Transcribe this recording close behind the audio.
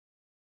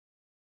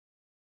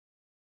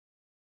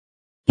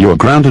You're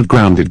grounded for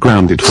 1, 2,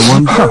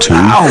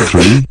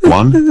 3,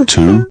 1,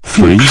 2,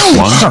 3,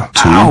 1,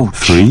 2,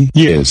 3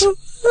 years.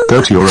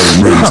 Go to your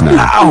own rooms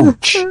now.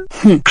 Ouch!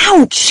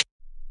 Ouch!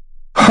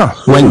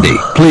 Wendy,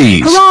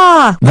 please.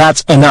 Hurrah!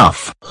 That's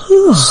enough.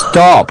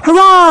 Stop.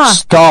 Hurrah!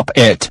 Stop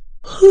it.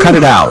 Cut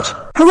it out.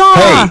 Hurrah!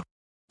 Hey!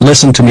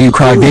 Listen to me, you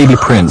crybaby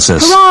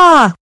princess.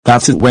 Hurrah!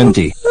 That's it,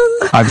 Wendy.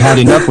 I've had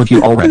enough with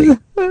you already.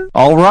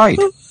 Alright.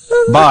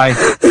 Bye.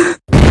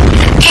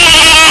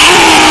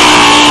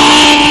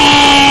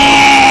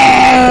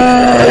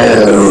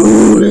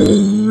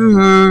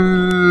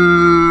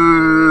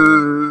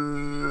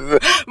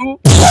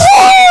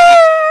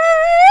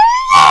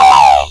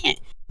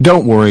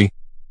 Don't worry.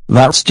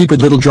 That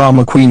stupid little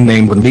drama queen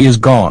named Wendy is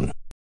gone.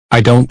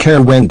 I don't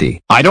care,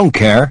 Wendy. I don't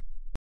care.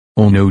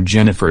 Oh no,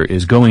 Jennifer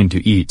is going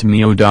to eat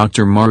me. Oh,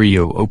 Dr.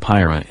 Mario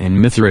Opira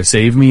and Mithra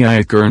save me.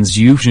 I kerns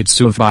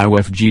Ufjitsu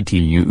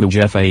FIUFGTU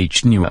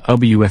UFH NU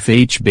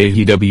UFH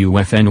Behi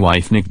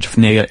WFNY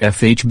FNICFNEA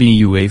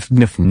FHBU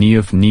AFNIF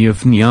NIF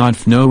NIF NIAD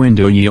FNO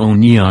ENDO YO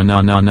NIA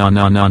NA NA NA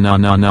NA NA NA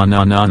NA NA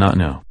NA NA NA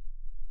NO.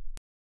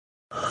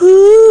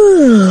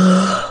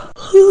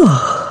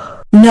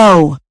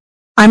 No.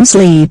 I'm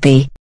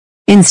sleepy.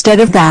 Instead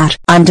of that,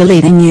 I'm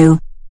deleting you.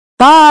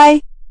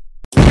 Bye!